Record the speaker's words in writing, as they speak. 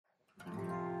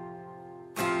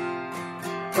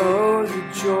Oh, the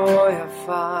joy I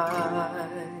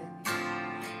find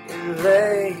in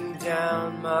laying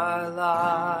down my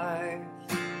life,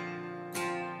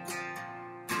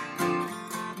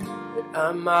 that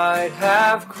I might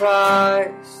have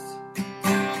Christ,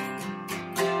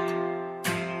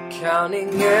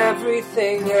 counting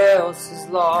everything else as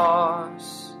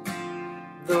loss,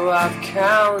 though I've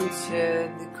counted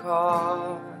the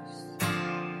cost.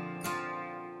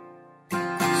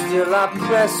 Still I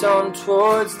press on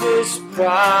towards this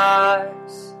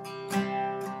prize,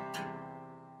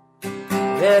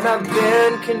 and I've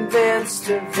been convinced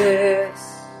of this,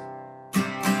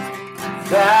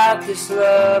 that this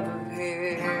love of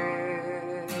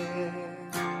His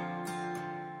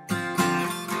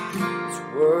is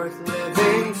worth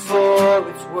living for,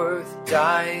 it's worth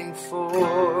dying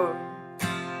for.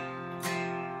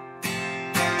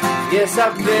 Yes,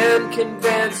 I've been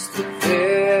convinced of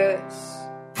this,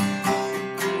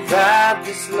 that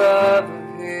this love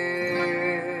of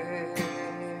His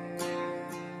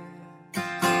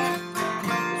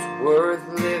is worth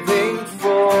living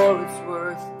for, it's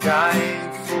worth dying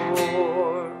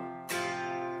for.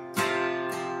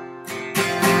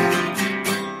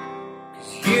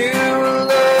 'Cause you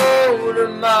alone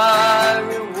are my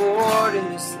reward in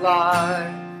this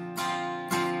life,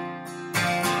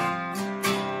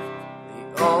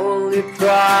 the only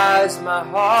prize my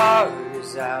heart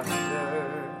is after.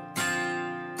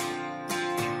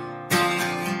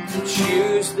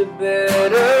 Choose the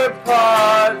better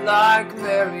part like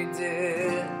Mary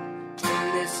did, and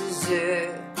this is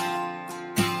it,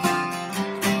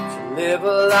 to live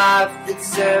a life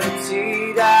that's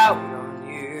emptied out on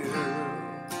you.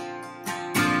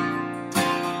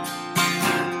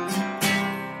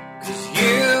 'Cause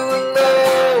you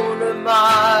alone are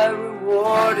my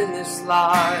reward in this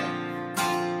life,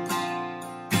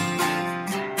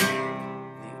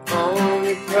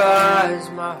 only prize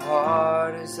my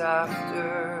heart is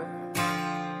after.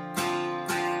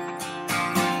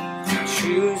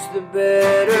 Choose the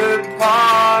better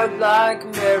part like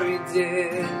Mary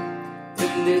did,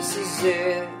 and this is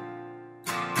it,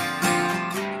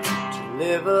 to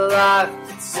live a life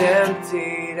that's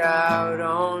emptied out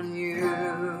on you.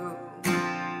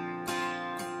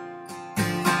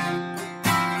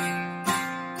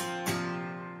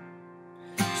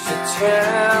 So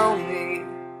tell me,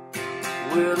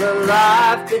 will a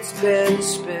life that's been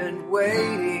spent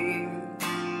waiting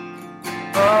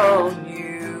on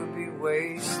you be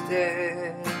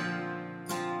wasted?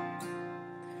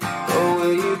 Or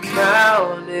will you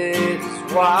count it as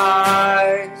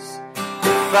wise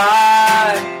if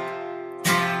I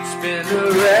spend the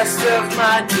rest of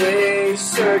my days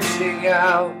searching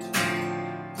out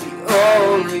the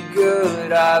only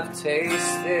good I've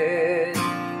tasted,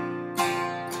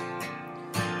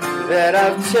 that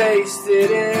I've tasted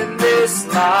in this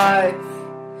life,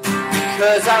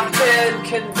 because I've been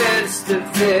convinced of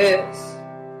this,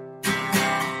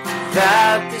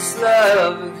 that this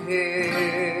love of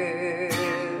His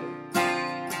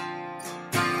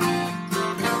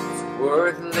is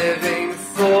worth living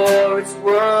for, it's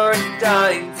worth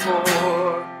dying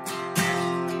for.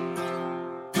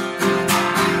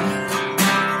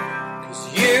 'Cause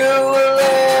you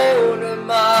alone are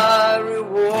my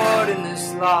reward in this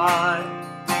life,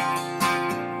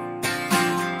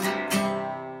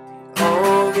 the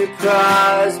only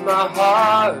prize my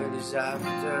heart is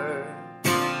after.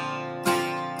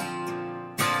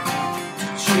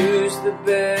 Choose the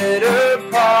better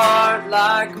part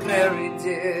like Mary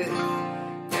did,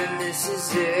 and this is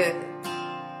it,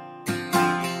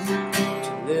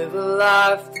 to live a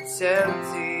life that's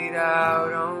emptied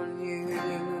out on you.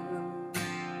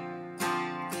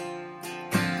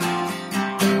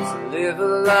 Live a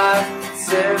life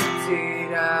that's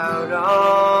emptied out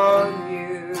on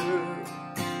you.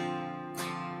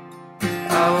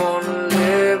 I wanna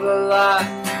live a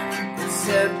life that's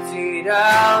emptied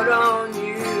out on you.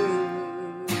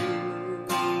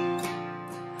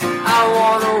 I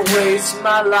wanna waste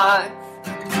my life,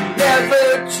 never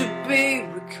to be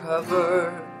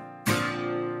recovered.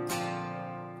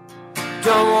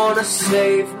 Don't wanna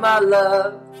save my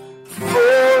love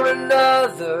for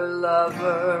another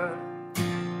lover.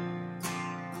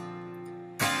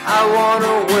 I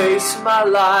wanna waste my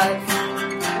life,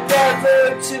 never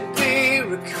to be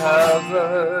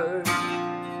recovered.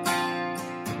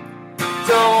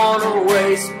 Don't wanna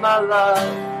waste my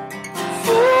life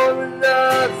for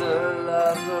another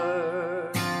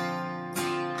lover.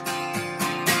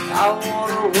 I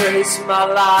wanna waste my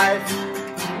life,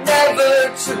 never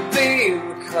to be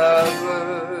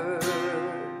recovered.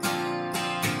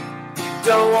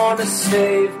 Don't wanna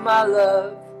save my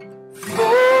love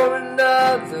for for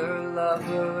another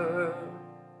lover.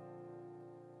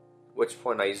 Which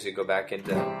point I usually go back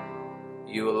into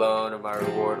you alone are my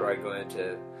reward, or I go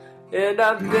into and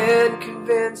I've been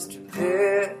convinced of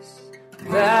this,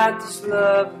 that this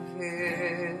love of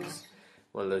his.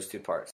 One of those two parts.